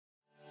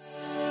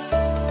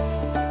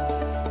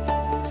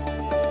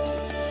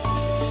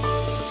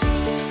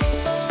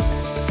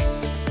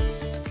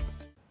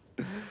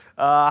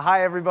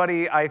Hi,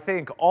 everybody. I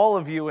think all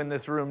of you in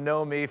this room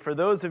know me. For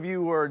those of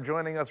you who are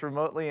joining us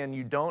remotely and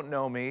you don't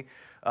know me,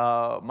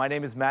 my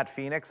name is Matt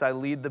Phoenix. I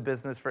lead the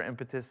business for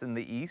Impetus in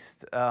the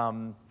East.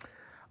 I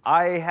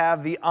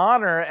have the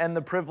honor and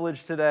the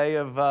privilege today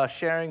of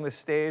sharing the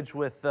stage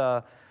with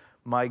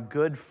my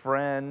good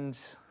friend,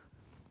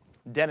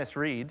 Dennis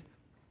Reed,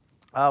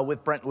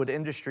 with Brentwood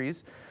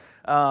Industries.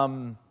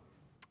 So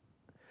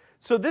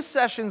this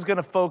session is going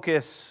to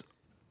focus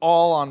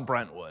all on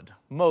Brentwood,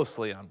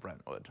 mostly on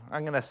Brentwood.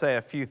 I'm going to say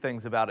a few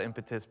things about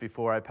Impetus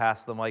before I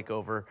pass the mic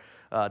over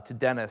to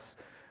Dennis.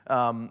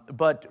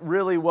 But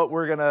really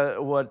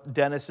what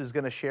Dennis is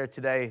going to share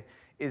today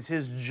is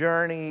his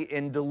journey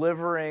in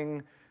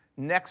delivering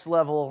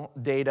next-level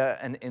data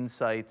and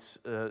insights,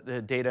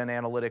 data and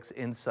analytics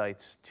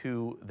insights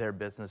to their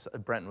business,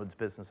 Brentwood's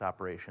business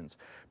operations.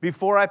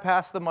 Before I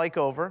pass the mic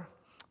over,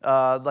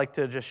 I'd like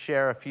to just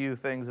share a few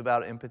things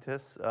about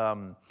Impetus.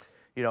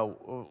 You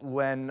know,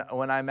 when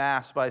I'm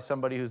asked by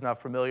somebody who's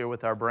not familiar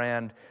with our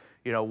brand,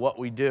 you know, what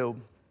we do,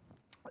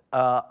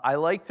 I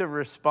like to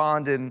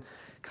respond in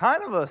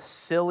kind of a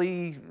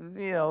silly,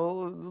 you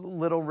know,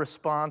 little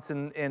response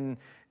in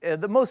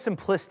the most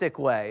simplistic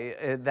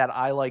way that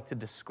I like to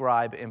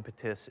describe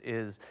Impetus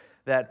is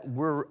that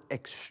we're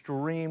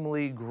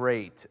extremely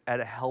great at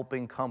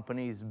helping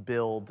companies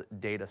build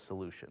data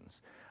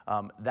solutions.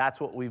 That's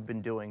what we've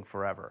been doing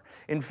forever.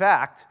 In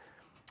fact,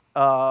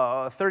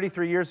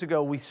 33 years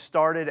ago, we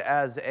started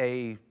as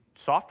a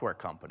software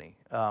company.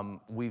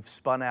 We've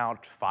spun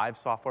out 5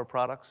 software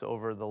products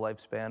over the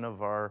lifespan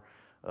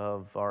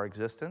of our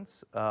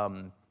existence.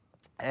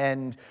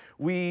 And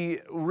we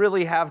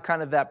really have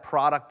kind of that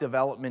product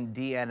development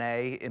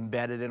DNA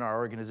embedded in our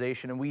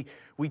organization. And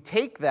we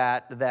take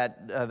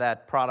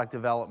that product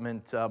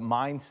development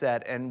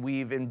mindset and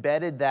we've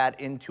embedded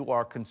that into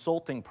our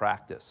consulting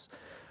practice.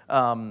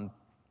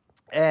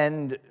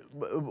 And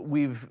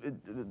we've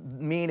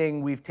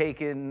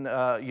taken,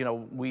 you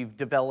know, we've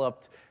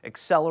developed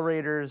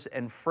accelerators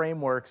and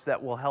frameworks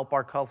that will help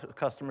our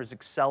customers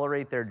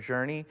accelerate their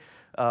journey,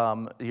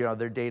 you know,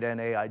 their data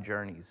and AI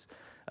journeys.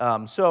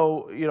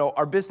 So, you know,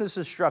 our business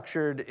is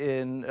structured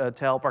to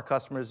help our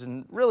customers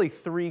in really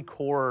 3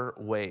 core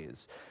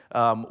ways.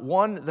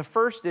 The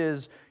first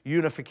is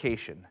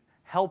unification,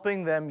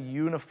 helping them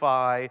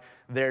unify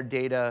their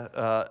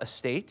data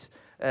estate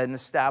and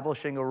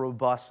establishing a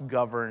robust,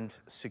 governed,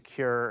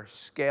 secure,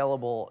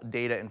 scalable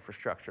data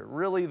infrastructure.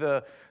 Really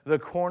the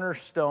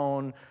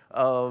cornerstone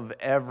of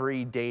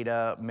every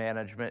data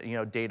management, you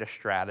know, data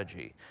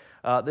strategy.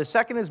 The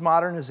second is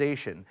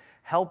modernization,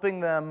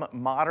 helping them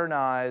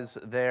modernize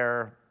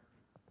their,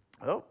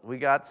 oh, we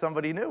got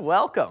somebody new,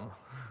 welcome.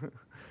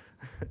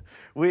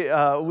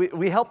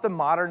 We help them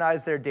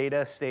modernize their data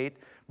estate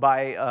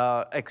by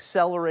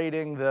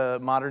accelerating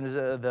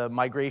the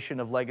migration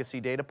of legacy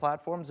data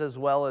platforms as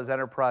well as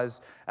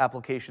enterprise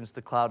applications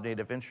to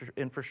cloud-native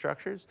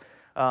infrastructures.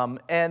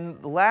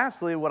 And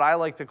lastly, what I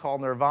like to call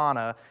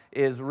nirvana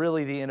is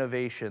really the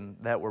innovation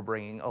that we're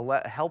bringing,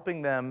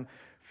 helping them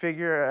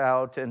figure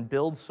out and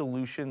build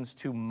solutions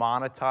to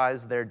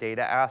monetize their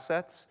data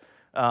assets,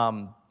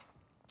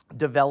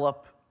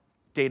 develop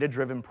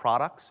data-driven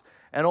products,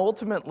 and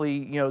ultimately,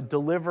 you know,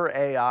 deliver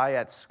AI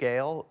at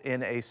scale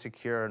in a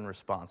secure and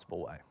responsible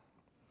way.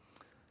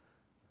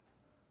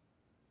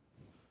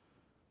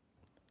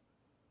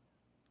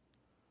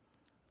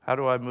 How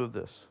do I move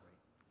this?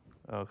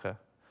 Okay.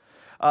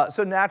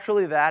 So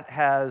naturally, that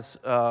has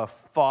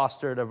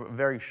fostered a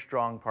very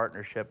strong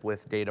partnership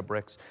with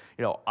Databricks.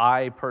 You know,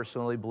 I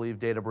personally believe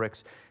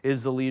Databricks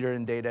is the leader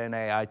in data and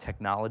AI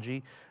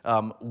technology.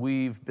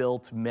 We've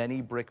built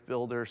many brick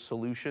builder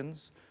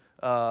solutions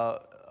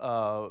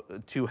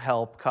to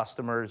help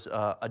customers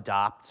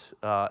adopt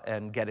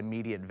and get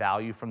immediate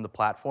value from the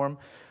platform.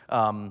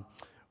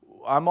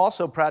 I'm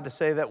also proud to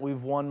say that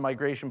we've won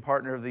Migration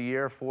Partner of the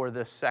Year for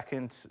the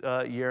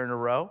 2nd year in a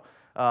row.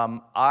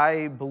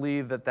 I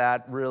believe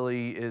that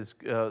really is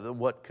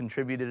what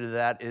contributed to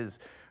that is,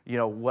 you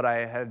know, what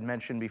I had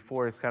mentioned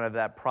before is kind of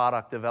that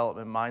product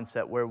development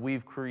mindset where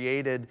we've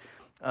created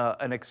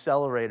an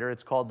accelerator,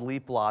 it's called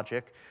Leap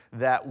Logic,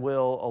 that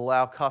will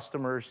allow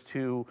customers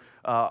to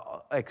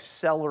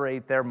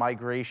accelerate their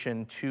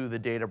migration to the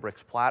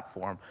Databricks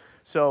platform.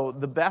 So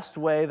the best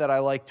way that I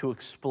like to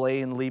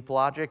explain Leap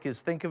Logic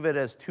is think of it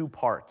as 2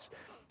 parts.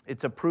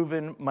 It's a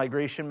proven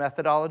migration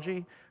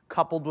methodology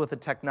coupled with a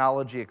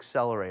technology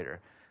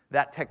accelerator.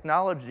 That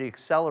technology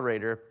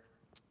accelerator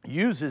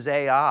uses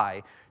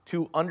AI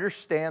to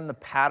understand the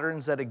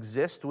patterns that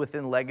exist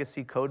within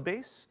legacy code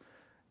base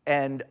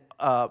and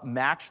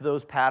match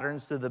those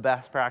patterns to the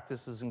best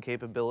practices and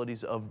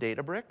capabilities of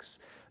Databricks,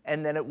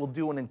 and then it will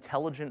do an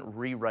intelligent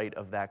rewrite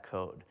of that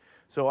code.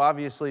 So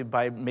obviously,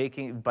 by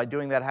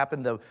doing that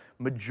happen, the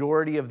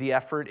majority of the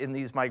effort in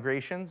these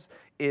migrations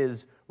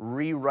is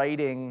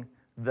rewriting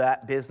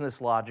that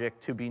business logic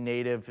to be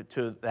native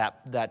to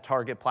that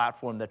target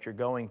platform that you're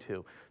going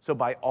to. So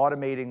by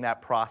automating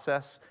that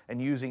process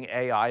and using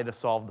AI to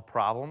solve the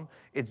problem,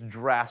 it's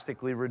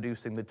drastically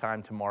reducing the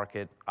time to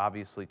market,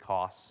 obviously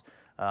costs,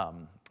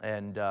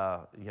 and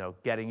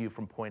getting you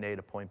from point A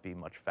to point B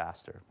much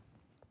faster.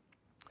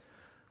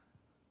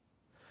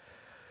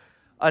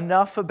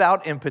 Enough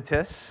about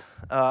Impetus.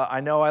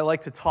 I know I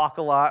like to talk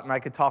a lot, and I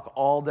could talk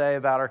all day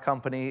about our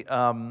company.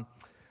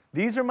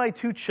 These are my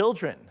two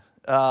children,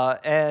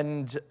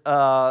 and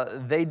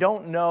they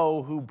don't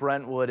know who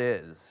Brentwood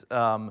is.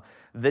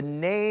 The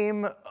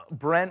name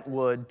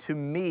Brentwood, to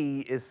me,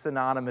 is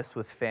synonymous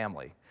with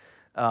family.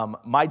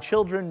 My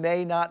children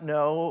may not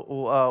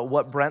know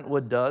what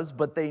Brentwood does,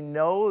 but they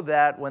know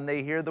that when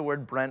they hear the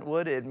word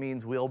Brentwood, it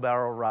means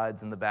wheelbarrow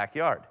rides in the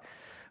backyard.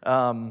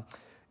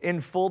 In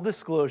full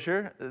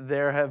disclosure,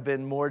 there have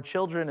been more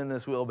children in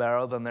this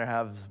wheelbarrow than there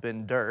has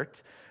been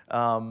dirt.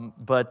 And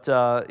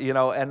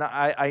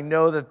I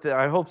know that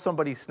I hope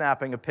somebody's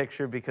snapping a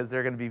picture because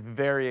they're going to be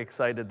very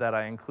excited that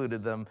I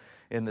included them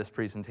in this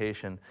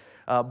presentation.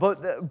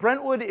 But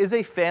Brentwood is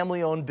a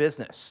family-owned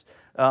business.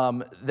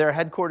 They're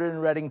headquartered in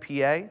Reading,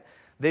 PA.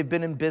 They've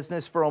been in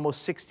business for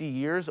almost 60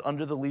 years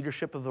under the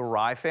leadership of the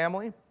Rye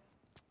family.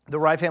 The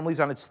Rye family's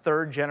on its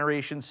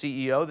third-generation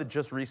CEO that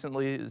just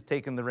recently has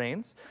taken the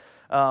reins.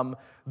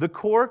 The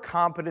core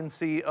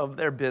competency of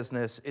their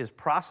business is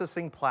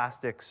processing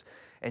plastics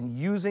and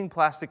using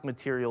plastic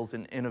materials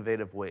in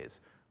innovative ways.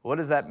 What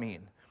does that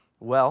mean?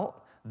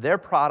 Well, their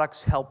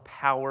products help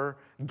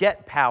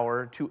get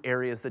power to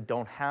areas that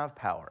don't have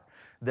power.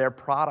 Their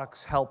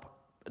products help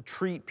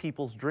treat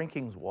people's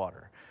drinking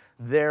water.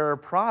 Their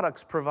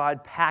products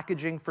provide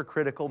packaging for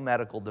critical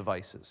medical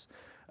devices.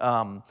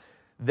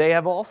 They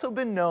have also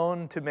been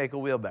known to make a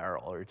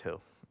wheelbarrow or two.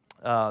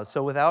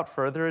 So without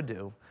further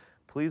ado,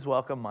 please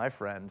welcome my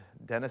friend,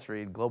 Dennis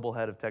Reed, Global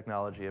Head of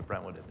Technology at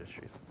Brentwood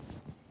Industries.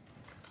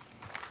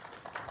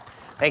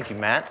 Thank you,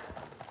 Matt.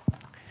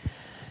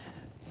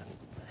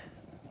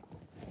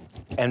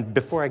 And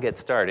before I get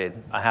started,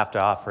 I have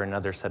to offer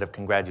another set of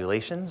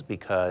congratulations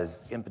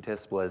because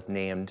Impetus was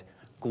named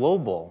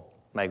Global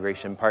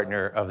Migration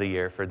Partner of the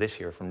Year for this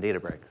year from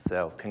Databricks.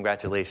 So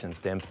congratulations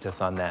to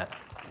Impetus on that.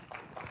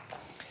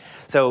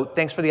 So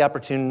thanks for the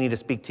opportunity to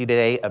speak to you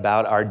today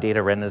about our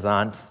data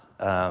renaissance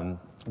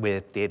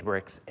with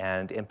Databricks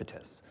and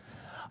Impetus.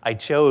 I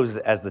chose,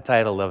 as the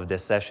title of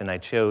this session, I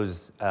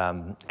chose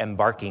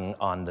embarking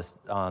on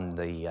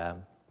the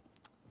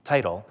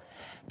title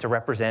to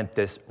represent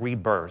this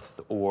rebirth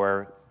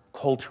or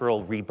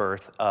cultural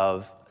rebirth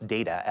of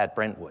data at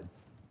Brentwood.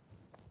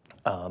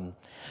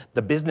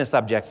 The business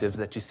objectives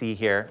that you see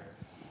here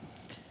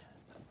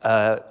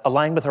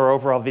align with our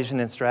overall vision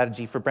and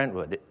strategy for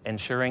Brentwood,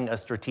 ensuring a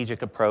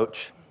strategic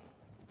approach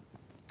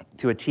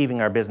to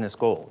achieving our business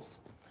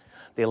goals.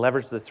 They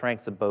leverage the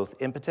strengths of both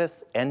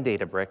Impetus and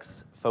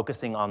Databricks,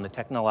 focusing on the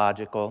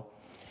technological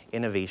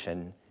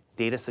innovation,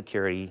 data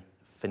security,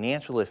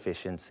 financial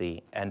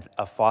efficiency, and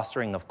a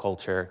fostering of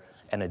culture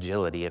and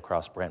agility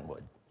across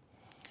Brentwood.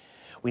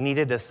 We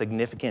needed a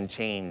significant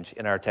change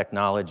in our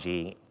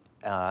technology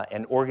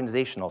and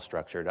organizational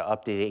structure to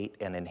update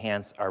and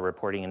enhance our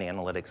reporting and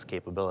analytics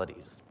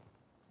capabilities.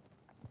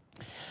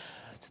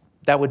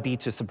 That would be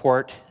to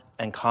support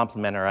and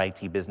complement our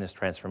IT business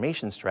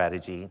transformation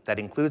strategy that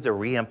includes a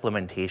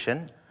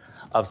re-implementation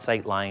of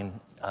Sightline,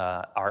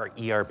 our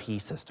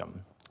ERP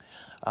system.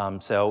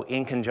 So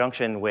in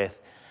conjunction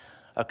with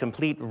a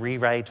complete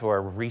rewrite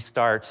or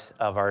restart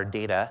of our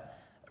data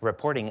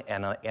reporting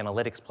and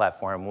analytics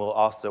platform,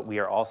 we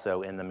are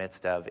also in the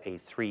midst of a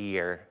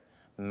 3-year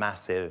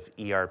massive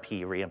ERP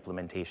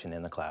re-implementation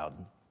in the cloud.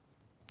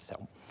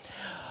 So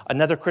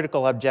another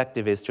critical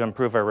objective is to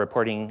improve our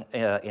reporting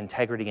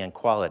integrity and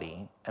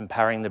quality,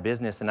 empowering the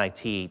business and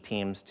IT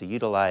teams to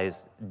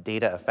utilize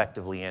data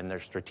effectively in their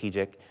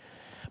strategic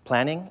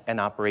planning and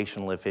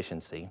operational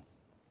efficiency.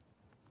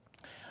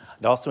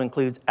 It also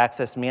includes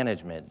access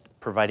management,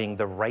 providing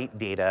the right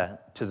data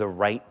to the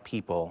right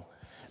people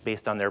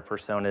based on their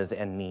personas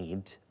and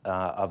need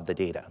of the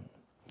data.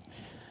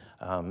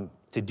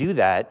 To do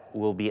that,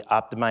 we'll be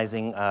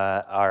optimizing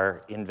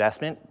our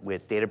investment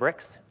with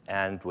Databricks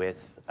and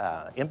with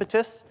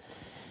Impetus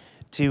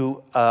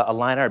to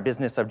align our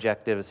business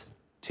objectives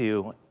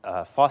to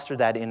foster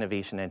that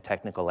innovation and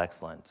technical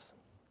excellence.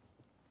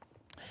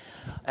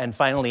 And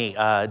finally,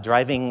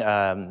 driving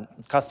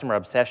customer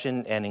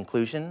obsession and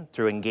inclusion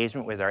through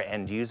engagement with our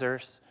end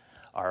users,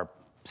 our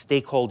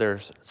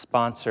stakeholders,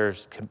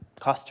 sponsors,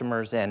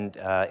 customers, and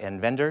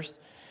vendors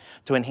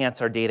to enhance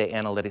our data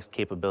analytics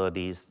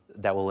capabilities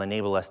that will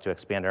enable us to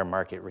expand our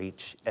market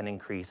reach and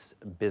increase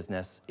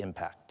business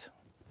impact.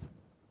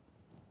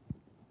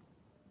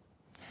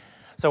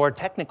 So our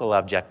technical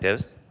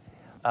objectives,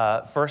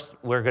 first,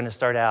 we're going to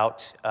start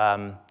out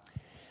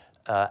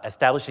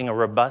establishing a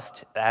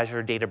robust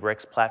Azure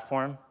Databricks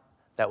platform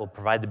that will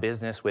provide the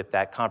business with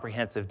that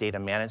comprehensive data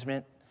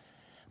management,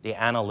 the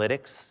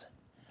analytics.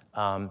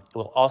 It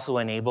will also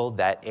enable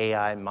that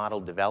AI model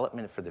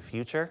development for the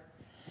future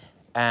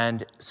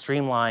and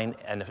streamline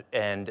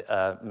and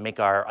make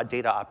our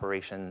data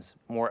operations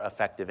more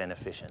effective and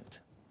efficient.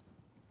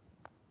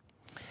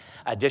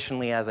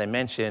 Additionally, as I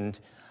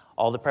mentioned,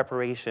 all the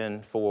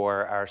preparation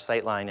for our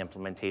Sightline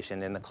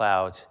implementation in the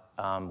cloud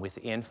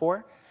with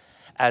Infor,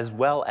 as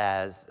well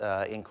as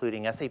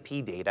including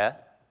SAP data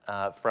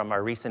from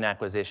our recent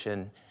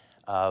acquisition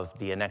of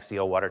the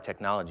Anexio Water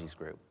Technologies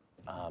group.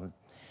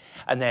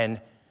 And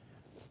then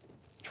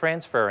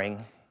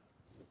transferring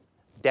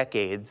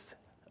decades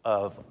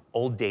of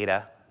old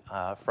data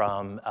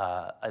from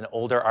an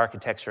older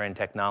architecture and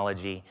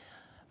technology,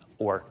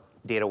 or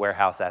data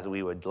warehouse as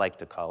we would like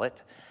to call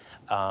it,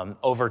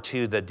 over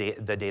to the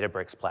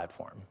Databricks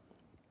platform.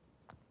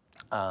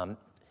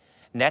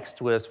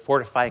 Next was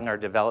fortifying our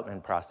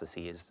development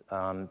processes.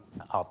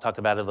 I'll talk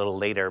about it a little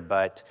later,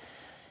 but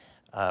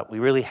we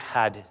really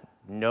had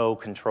no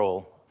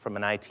control from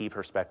an IT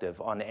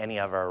perspective on any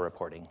of our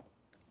reporting.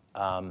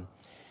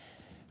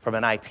 From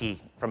an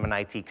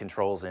IT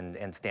controls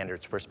and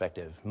standards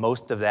perspective.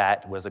 Most of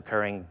that was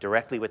occurring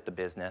directly with the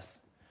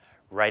business,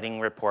 writing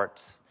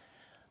reports,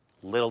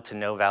 little to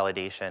no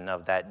validation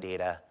of that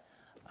data,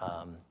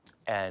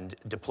 and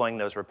deploying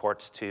those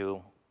reports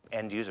to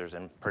end users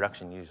and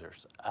production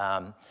users.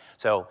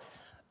 So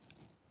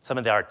some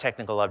of our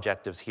technical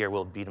objectives here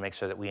will be to make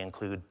sure that we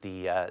include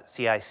the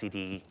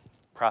CI/CD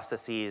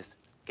processes,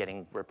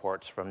 getting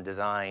reports from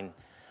design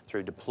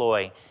through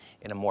deploy,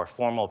 in a more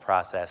formal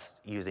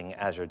process using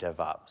Azure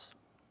DevOps.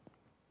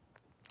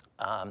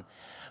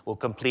 We'll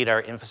complete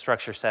our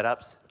infrastructure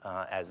setups,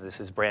 as this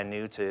is brand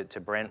new to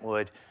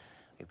Brentwood.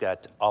 We've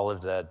got all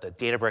of the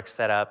Databricks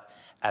setup,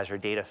 Azure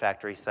Data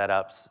Factory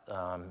setups,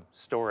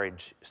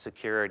 storage,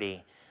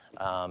 security,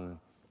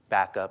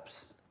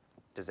 backups,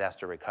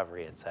 disaster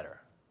recovery, et cetera.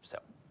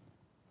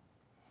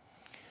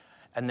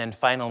 And then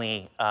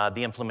finally,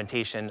 the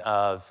implementation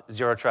of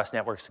zero trust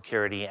network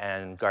security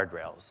and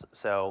guardrails.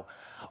 So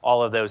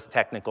all of those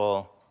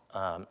technical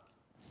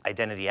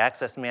identity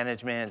access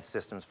management,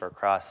 systems for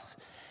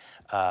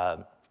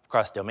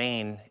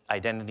cross-domain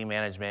identity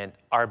management,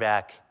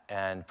 RBAC,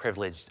 and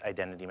privileged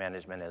identity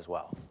management as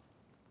well.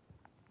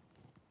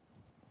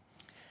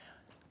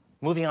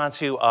 Moving on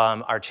to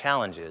our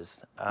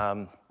challenges.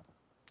 Our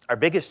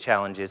biggest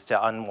challenge is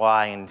to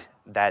unwind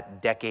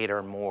that decade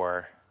or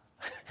more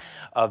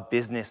of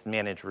business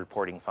managed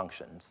reporting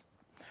functions,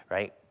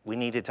 right? We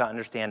needed to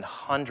understand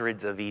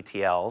hundreds of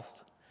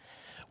ETLs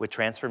with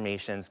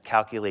transformations,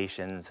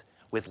 calculations,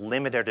 with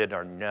limited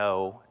or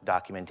no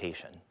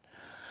documentation.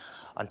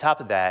 On top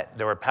of that,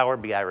 there were Power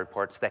BI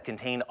reports that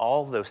contain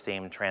all of those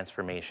same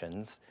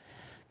transformations,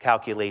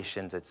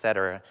 calculations, et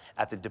cetera,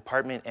 at the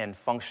department and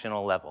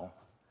functional level.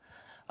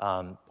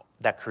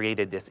 That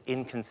created this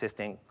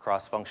inconsistent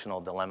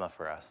cross-functional dilemma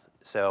for us.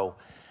 So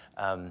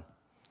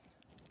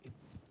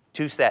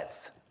two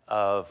sets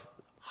of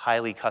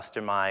highly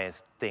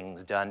customized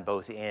things done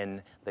both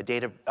in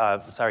the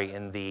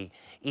in the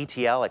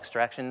ETL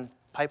extraction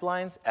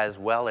pipelines as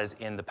well as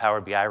in the Power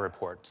BI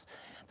reports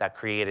that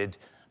created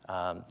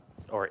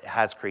or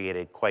has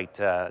created quite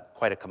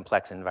a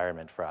complex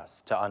environment for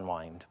us to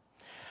unwind.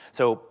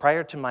 So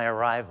prior to my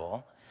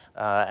arrival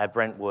at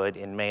Brentwood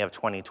in May of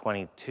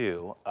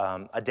 2022,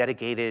 a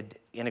dedicated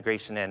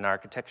integration and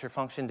architecture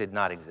function did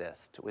not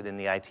exist within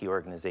the IT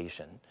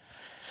organization.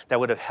 That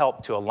would have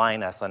helped to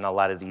align us on a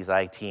lot of these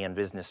IT and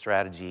business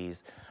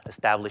strategies,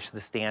 establish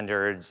the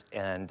standards,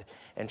 and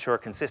ensure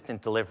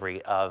consistent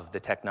delivery of the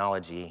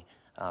technology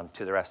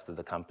to the rest of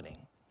the company.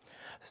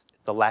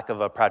 The lack of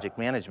a project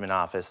management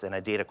office and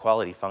a data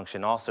quality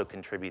function also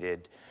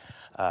contributed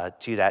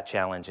to that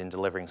challenge in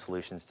delivering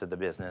solutions to the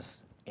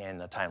business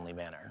in a timely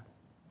manner.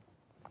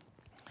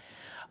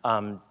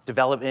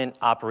 Development,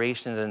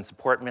 operations, and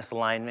support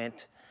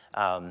misalignment.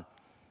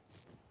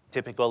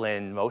 Typical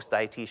in most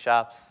IT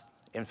shops,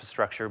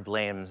 infrastructure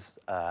blames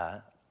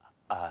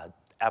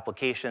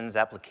applications,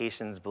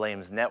 applications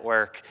blames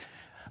network.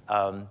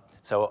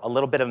 So a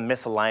little bit of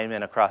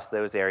misalignment across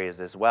those areas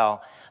as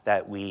well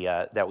that we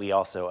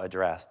also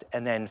addressed.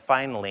 And then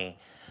finally,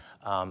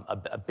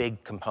 a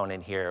big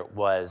component here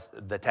was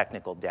the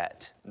technical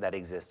debt that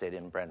existed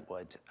in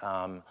Brentwood.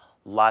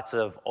 Lots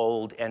of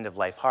old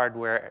end-of-life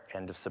hardware,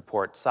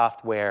 end-of-support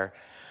software,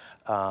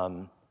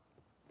 that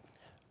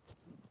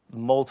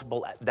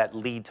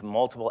lead to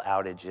multiple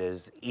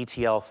outages,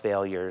 ETL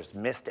failures,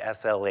 missed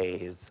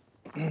SLAs,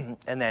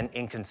 and then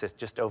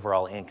just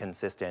overall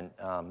inconsistent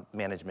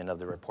management of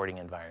the reporting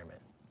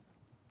environment.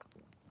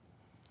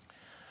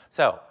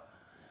 So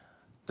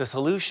the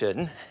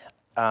solution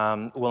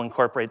will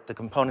incorporate the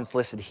components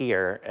listed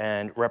here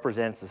and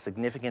represents a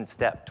significant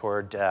step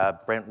toward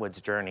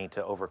Brentwood's journey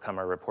to overcome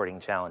our reporting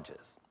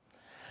challenges.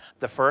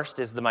 The first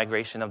is the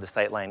migration of the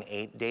Sightline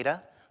 8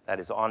 data. That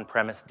is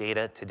on-premise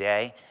data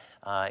today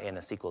in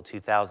a SQL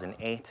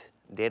 2008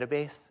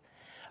 database.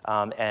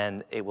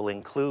 And it will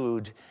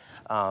include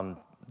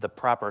the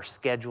proper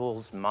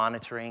schedules,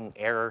 monitoring,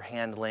 error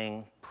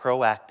handling,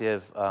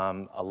 proactive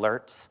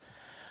alerts,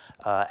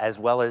 as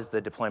well as the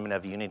deployment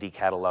of Unity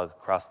Catalog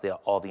across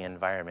all the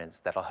environments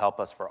that'll help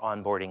us for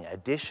onboarding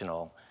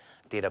additional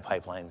data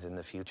pipelines in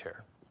the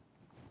future.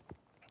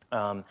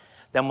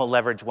 Then we'll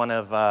leverage one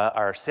of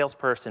our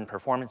salesperson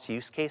performance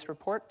use case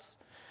reports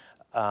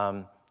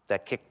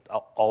that kicked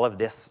all of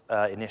this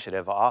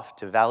initiative off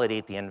to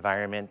validate the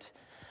environment,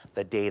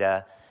 the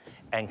data,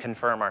 and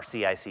confirm our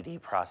CI/CD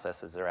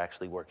processes are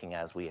actually working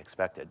as we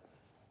expected.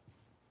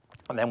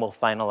 And then we'll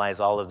finalize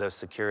all of those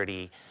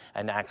security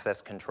and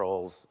access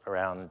controls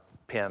around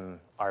PIM,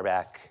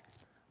 RBAC,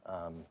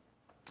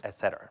 et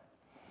cetera.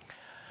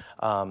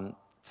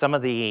 Some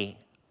of the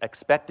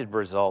expected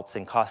results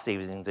and cost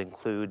savings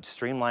include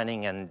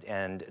streamlining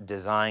and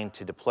design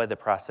to deploy the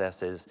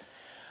processes,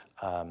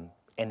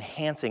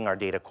 enhancing our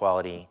data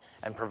quality,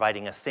 and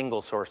providing a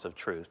single source of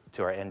truth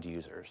to our end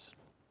users.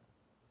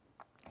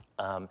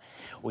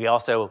 We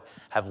also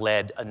have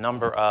led a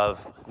number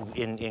of,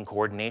 in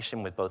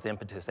coordination with both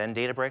Impetus and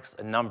Databricks,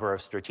 a number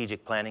of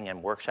strategic planning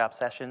and workshop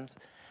sessions,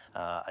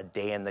 a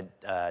day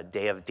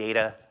of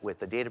data with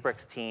the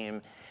Databricks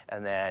team,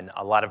 and then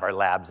a lot of our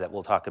labs that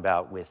we'll talk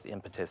about with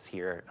Impetus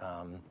here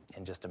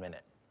in just a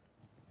minute.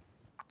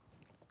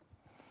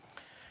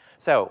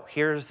 So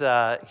here's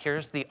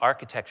the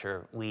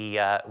architecture we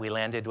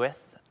landed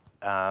with,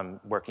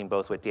 working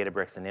both with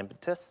Databricks and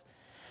Impetus.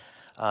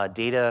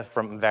 Data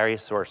from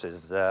various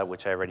sources,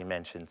 which I already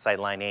mentioned,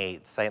 Sightline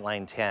 8,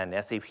 Sightline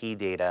 10, SAP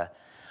data,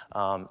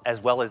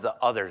 as well as the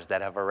others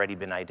that have already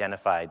been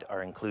identified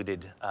are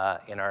included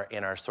in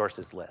our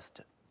sources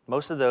list.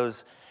 Most of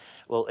those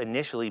will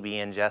initially be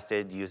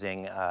ingested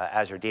using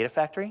Azure Data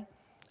Factory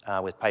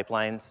with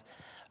pipelines,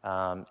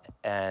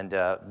 and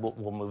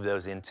we'll move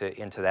those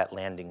into that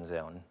landing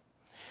zone.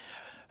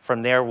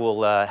 From there,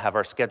 we'll have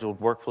our scheduled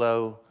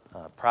workflow,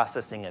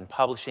 processing and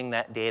publishing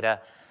that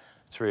data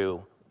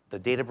through the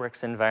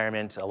Databricks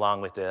environment,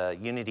 along with the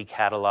Unity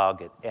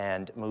catalog,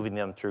 and moving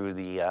them through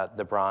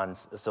the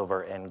bronze,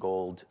 silver, and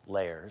gold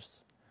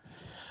layers.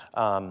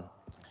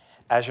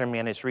 Azure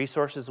Managed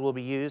Resources will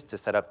be used to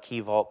set up key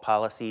vault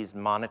policies,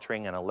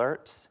 monitoring, and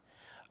alerts.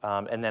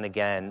 And then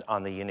again,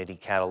 on the Unity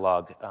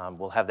catalog,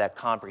 we'll have that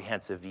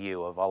comprehensive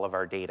view of all of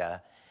our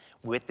data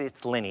with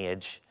its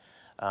lineage,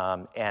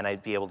 and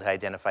I'd be able to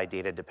identify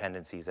data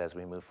dependencies as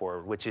we move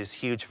forward, which is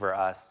huge for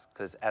us,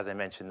 because as I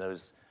mentioned,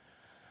 those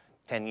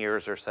 10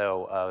 years or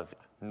so of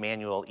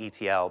manual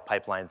ETL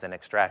pipelines and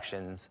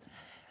extractions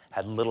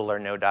had little or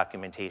no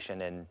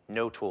documentation and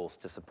no tools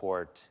to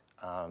support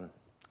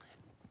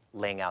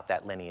laying out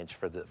that lineage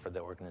for the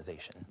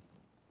organization.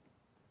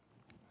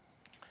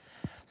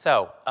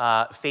 So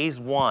phase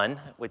one,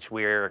 which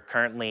we're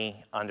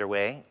currently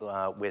underway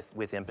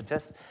with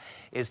Impetus,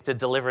 is to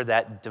deliver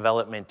that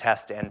development,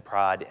 test, and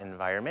prod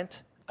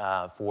environment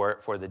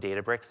for the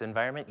Databricks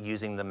environment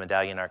using the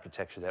medallion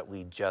architecture that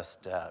we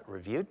just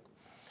reviewed.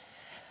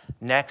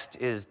 Next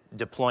is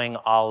deploying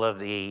all of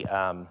the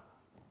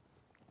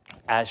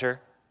Azure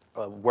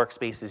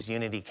workspaces,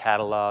 Unity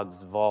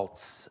catalogs,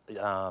 vaults,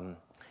 and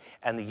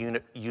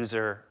the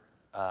user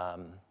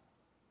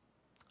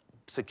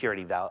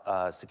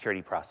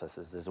security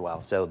processes as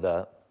well. So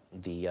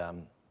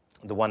the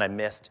one I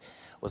missed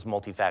was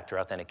multi-factor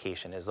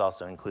authentication is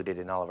also included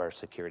in all of our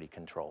security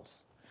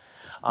controls.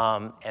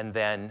 And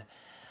then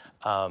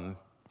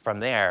from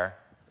there,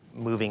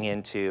 moving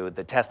into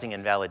the testing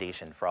and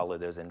validation for all of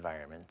those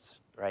environments,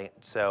 right?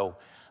 So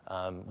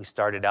we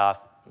started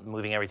off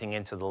moving everything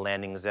into the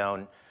landing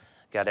zone,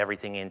 got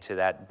everything into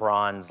that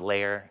bronze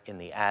layer in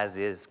the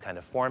as-is kind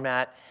of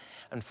format.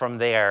 And from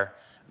there,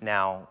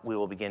 now we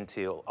will begin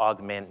to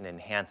augment and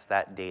enhance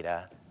that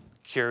data,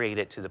 curate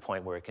it to the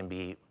point where it can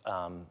be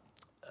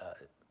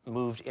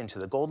moved into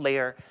the gold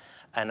layer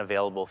and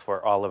available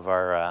for all of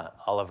our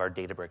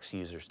Databricks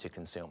users to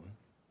consume.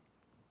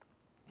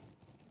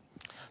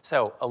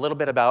 So a little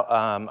bit about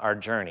our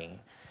journey.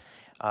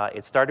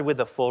 It started with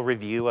a full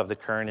review of the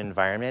current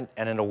environment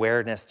and an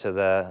awareness that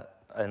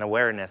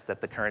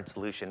the current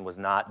solution was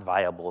not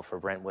viable for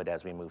Brentwood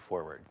as we move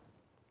forward.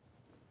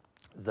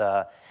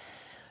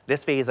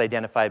 This phase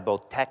identified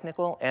both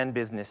technical and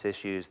business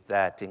issues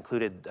that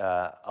included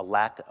a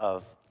lack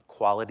of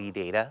quality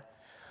data,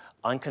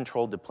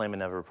 uncontrolled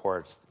deployment of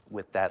reports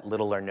with that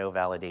little or no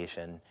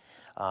validation,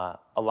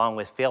 along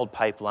with failed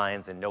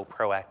pipelines and no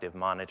proactive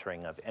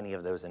monitoring of any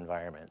of those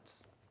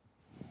environments.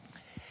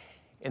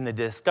 In the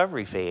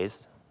discovery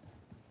phase,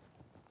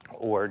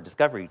 or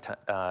discovery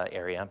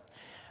area,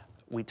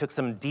 we took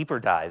some deeper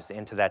dives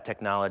into that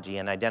technology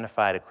and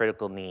identified a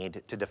critical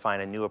need to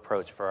define a new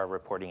approach for our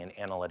reporting and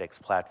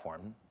analytics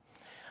platform.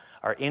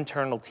 Our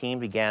internal team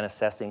began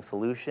assessing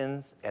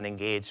solutions and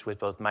engaged with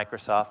both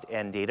Microsoft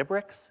and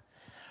Databricks.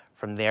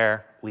 From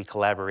there, we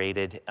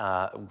collaborated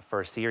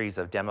for a series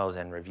of demos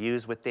and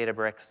reviews with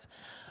Databricks,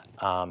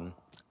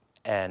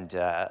 and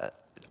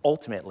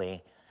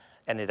ultimately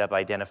ended up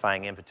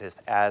identifying Impetus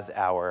as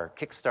our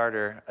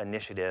Kickstarter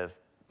initiative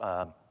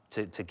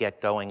to get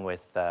going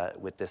with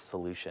this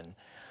solution.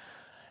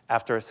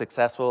 After a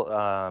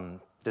successful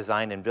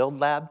design and build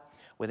lab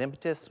with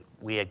Impetus,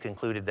 we had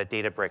concluded that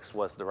Databricks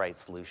was the right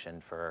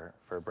solution for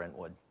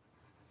Brentwood.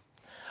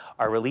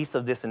 Our release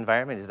of this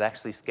environment is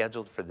actually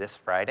scheduled for this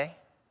Friday.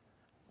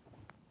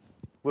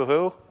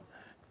 Woohoo!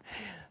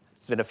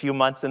 It's been a few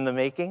months in the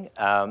making,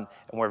 and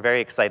we're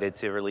very excited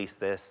to release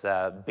this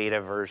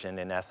beta version,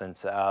 in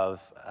essence,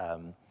 of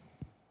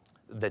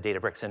the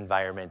Databricks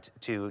environment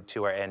to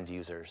our end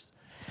users.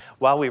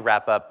 while we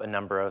wrap up a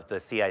number of the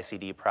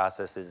CI/CD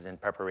processes in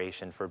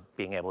preparation for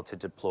being able to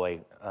deploy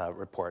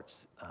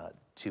reports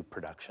to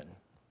production.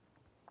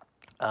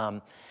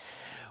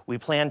 We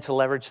plan to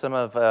leverage some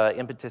of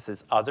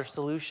Impetus's other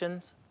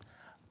solutions,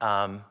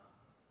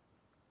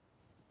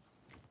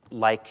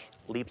 like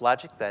Leap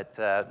Logic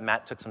that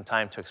Matt took some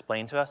time to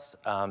explain to us.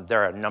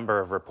 There are a number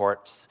of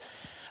reports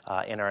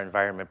in our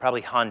environment,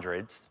 probably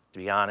hundreds, to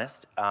be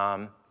honest,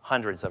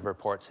 hundreds of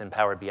reports in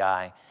Power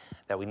BI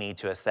that we need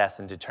to assess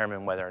and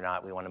determine whether or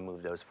not we want to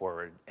move those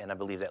forward. And I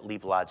believe that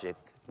Leap Logic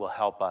will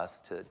help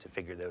us to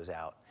figure those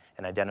out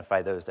and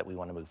identify those that we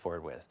want to move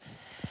forward with.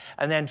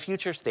 And then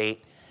future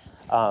state,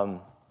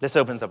 this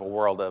opens up a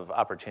world of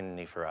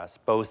opportunity for us,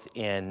 both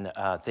in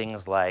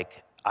things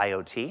like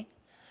IoT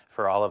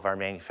for all of our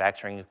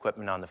manufacturing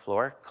equipment on the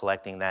floor,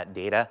 collecting that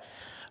data,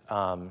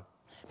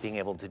 being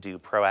able to do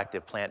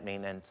proactive plant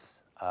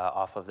maintenance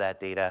off of that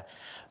data,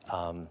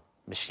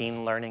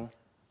 machine learning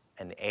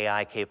and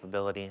AI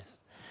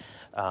capabilities,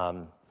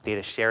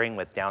 data sharing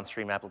with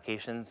downstream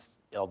applications,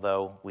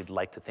 although we'd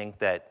like to think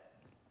that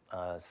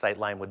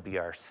Sightline would be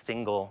our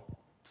single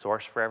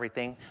source for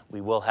everything.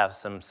 We will have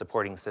some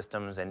supporting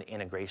systems and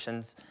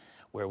integrations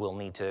where we'll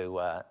need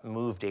to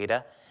move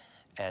data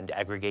and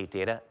aggregate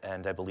data,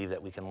 and I believe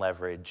that we can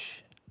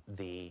leverage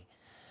the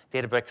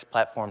Databricks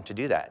platform to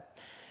do that.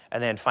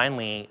 And then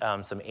finally,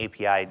 some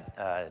API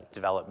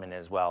development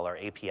as well, or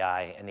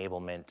API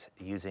enablement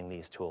using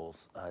these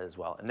tools as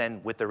well. And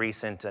then with the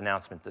recent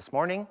announcement this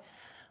morning,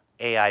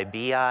 AI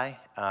BI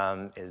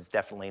is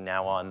definitely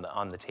now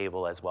on the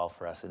table as well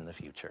for us in the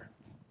future.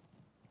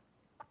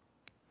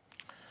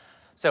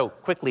 So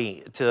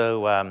quickly,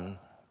 to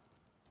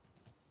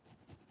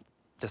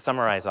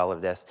summarize all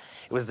of this,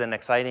 it was an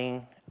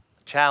exciting,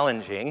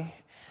 challenging,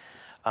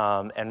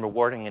 and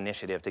rewarding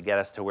initiative to get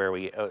us to where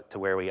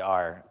we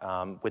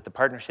are, with the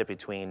partnership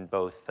between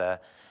both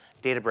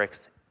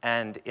Databricks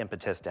and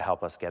Impetus to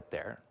help us get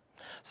there.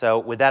 So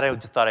with that, I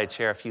just thought I'd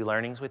share a few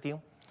learnings with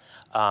you.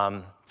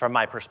 From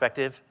my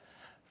perspective,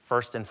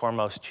 first and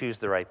foremost, choose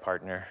the right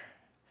partner,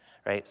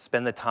 right?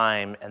 Spend the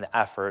time and the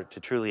effort to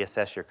truly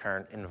assess your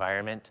current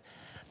environment,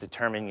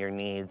 determine your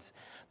needs,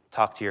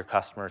 talk to your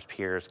customers,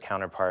 peers,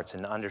 counterparts,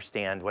 and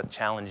understand what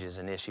challenges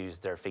and issues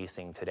they're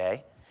facing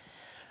today.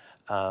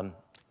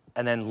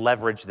 And then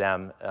leverage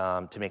them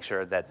to make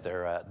sure that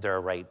they're a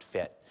right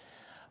fit.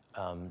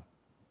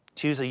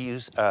 Choose a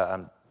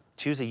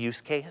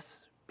use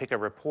case, pick a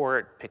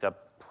report, pick a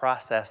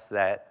process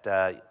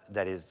that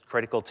is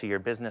critical to your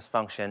business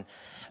function,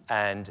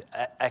 and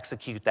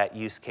execute that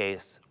use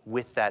case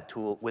with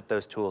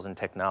those tools and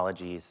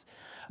technologies.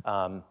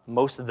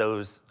 Most of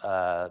those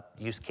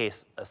use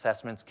case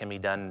assessments can be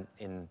done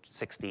in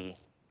 30,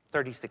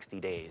 60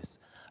 days.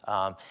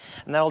 And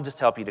that'll just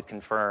help you to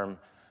confirm,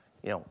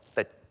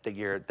 that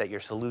your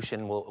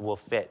solution will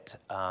fit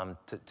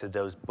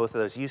to both of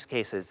those use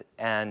cases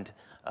and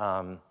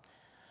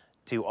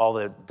to all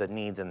the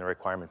needs and the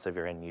requirements of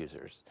your end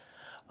users.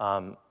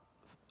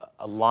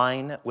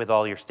 Align with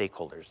all your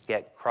stakeholders.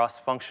 Get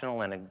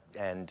cross-functional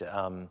and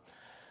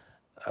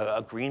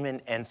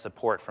agreement and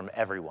support from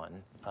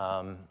everyone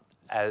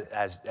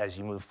as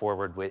you move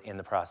forward in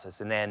the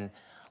process. And then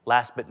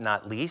last but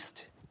not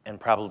least, and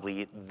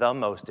probably the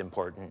most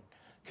important,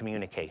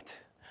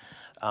 communicate.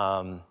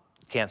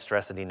 Can't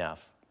stress it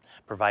enough.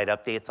 Provide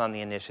updates on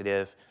the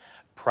initiative,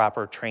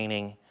 proper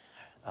training,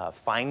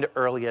 find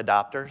early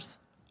adopters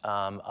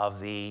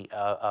of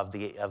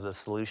the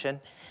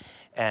solution,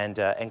 and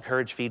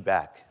encourage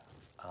feedback,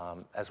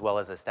 as well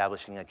as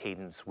establishing a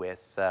cadence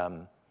with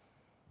the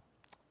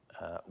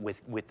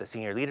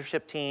senior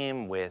leadership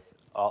team, with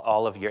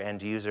all of your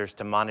end users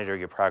to monitor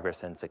your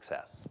progress and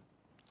success.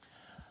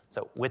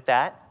 So with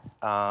that,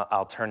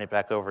 I'll turn it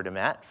back over to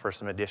Matt for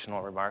some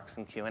additional remarks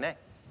and Q&A.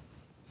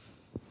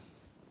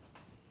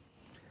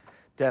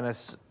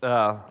 Dennis,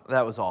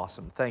 that was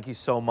awesome. Thank you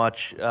so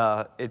much.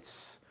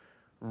 It's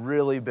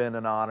really been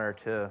an honor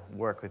to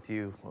work with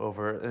you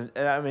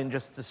and I mean,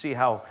 just to see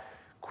how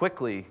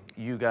quickly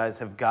you guys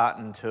have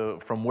gotten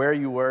from where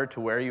you were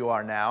to where you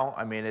are now.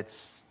 I mean,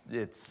 it's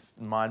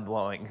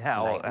mind-blowing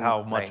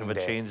how much of a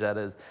change that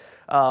is.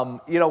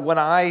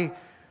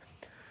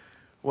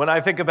 When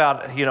I think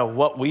about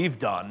what we've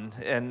done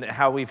and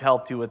how we've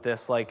helped you with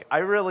this, like I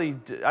really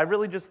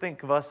just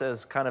think of us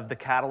as kind of the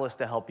catalyst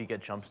to help you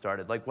get jump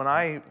started. Like when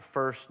I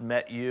first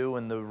met you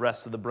and the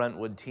rest of the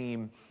Brentwood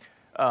team,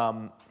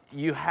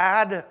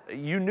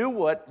 you knew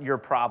what your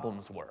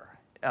problems were.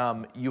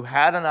 You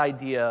had an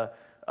idea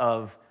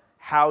of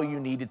how you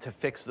needed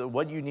to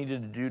what you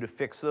needed to do to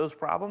fix those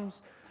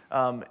problems.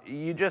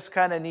 You just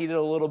kind of needed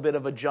a little bit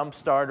of a jump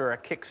start or a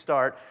kick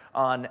start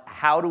on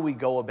how do we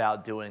go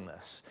about doing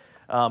this.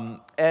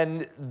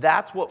 And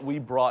that's what we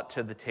brought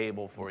to the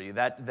table for you,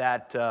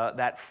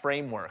 that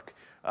framework.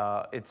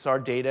 It's our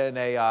data and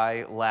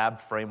AI lab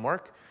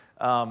framework.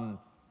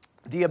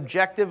 The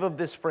objective of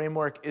this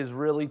framework is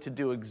really to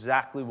do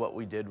exactly what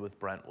we did with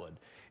Brentwood.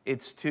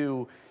 It's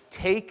to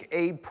take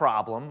a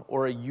problem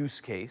or a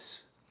use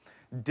case,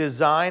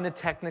 design a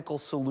technical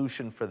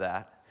solution for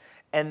that,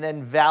 and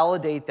then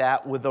validate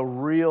that with a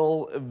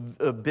real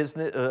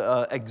business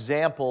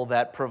example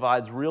that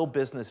provides real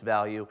business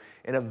value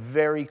in a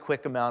very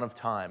quick amount of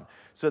time,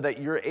 so that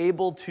you're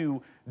able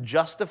to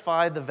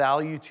justify the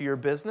value to your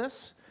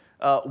business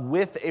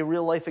with a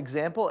real life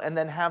example, and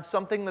then have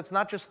something that's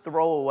not just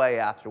throwaway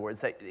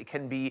afterwards, that it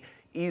can be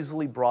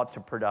easily brought to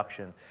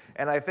production.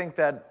 And I think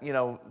that, you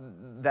know,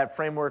 that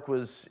framework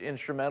was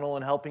instrumental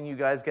in helping you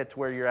guys get to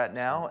where you're at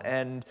now.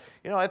 And,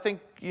 you know, I think,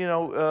 you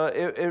know,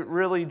 it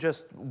really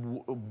just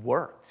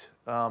worked.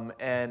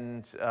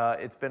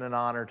 It's been an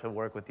honor to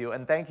work with you.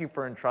 And thank you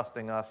for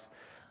entrusting us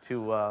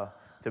to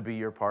be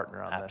your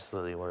partner on this.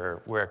 Absolutely.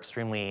 We're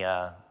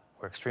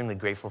extremely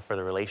grateful for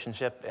the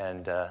relationship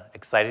and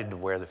excited to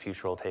where the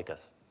future will take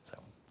us. So,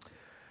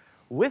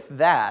 with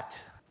that,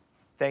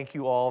 thank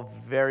you all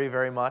very,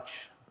 very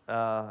much.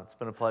 It's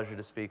been a pleasure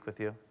to speak with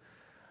you.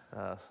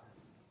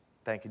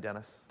 Thank you,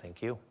 Dennis.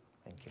 Thank you.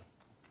 Thank you.